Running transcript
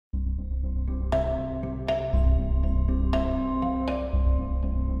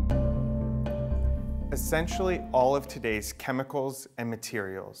Essentially, all of today's chemicals and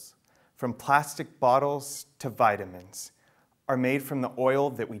materials, from plastic bottles to vitamins, are made from the oil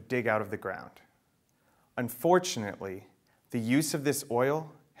that we dig out of the ground. Unfortunately, the use of this oil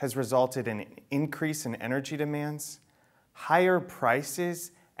has resulted in an increase in energy demands, higher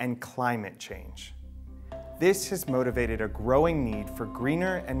prices, and climate change. This has motivated a growing need for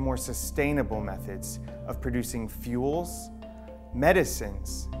greener and more sustainable methods of producing fuels,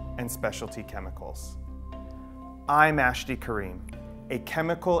 medicines, and specialty chemicals. I'm Ashty Karim, a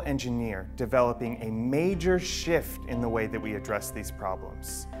chemical engineer developing a major shift in the way that we address these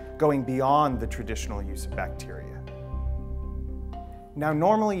problems, going beyond the traditional use of bacteria. Now,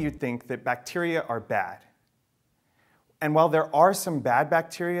 normally you'd think that bacteria are bad. And while there are some bad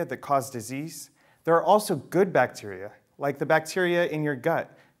bacteria that cause disease, there are also good bacteria, like the bacteria in your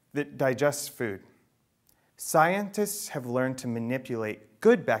gut that digests food. Scientists have learned to manipulate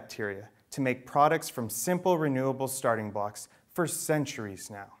good bacteria to make products from simple renewable starting blocks for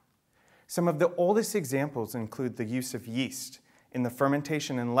centuries now. Some of the oldest examples include the use of yeast in the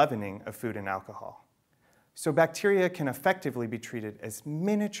fermentation and leavening of food and alcohol. So bacteria can effectively be treated as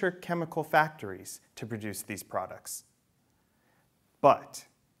miniature chemical factories to produce these products. But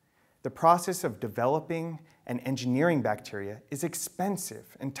the process of developing and engineering bacteria is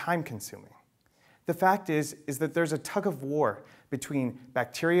expensive and time-consuming. The fact is that there's a tug of war between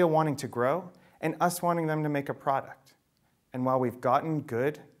bacteria wanting to grow and us wanting them to make a product. And while we've gotten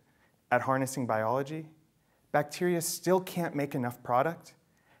good at harnessing biology, bacteria still can't make enough product,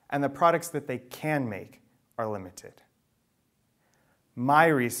 and the products that they can make are limited. My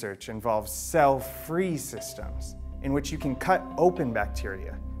research involves cell-free systems in which you can cut open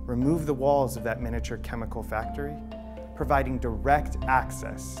bacteria, remove the walls of that miniature chemical factory, providing direct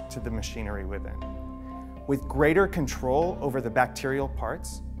access to the machinery within. With greater control over the bacterial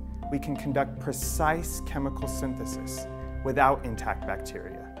parts, we can conduct precise chemical synthesis without intact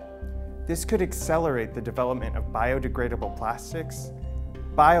bacteria. This could accelerate the development of biodegradable plastics,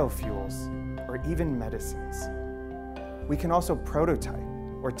 biofuels, or even medicines. We can also prototype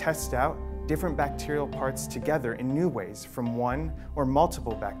or test out different bacterial parts together in new ways from one or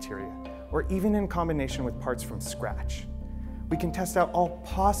multiple bacteria, or even in combination with parts from scratch. We can test out all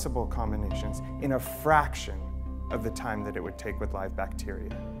possible combinations in a fraction of the time that it would take with live bacteria.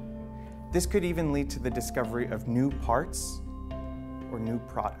 This could even lead to the discovery of new parts or new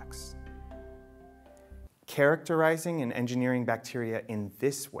products. Characterizing and engineering bacteria in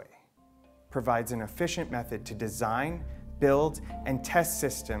this way provides an efficient method to design, build, and test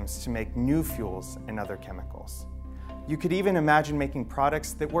systems to make new fuels and other chemicals. You could even imagine making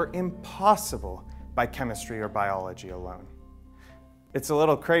products that were impossible by chemistry or biology alone. It's a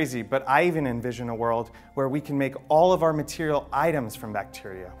little crazy, but I even envision a world where we can make all of our material items from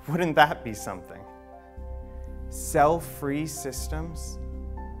bacteria. Wouldn't that be something? Cell-free systems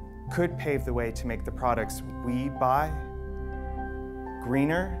could pave the way to make the products we buy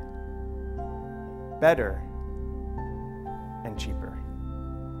greener, better, and cheaper.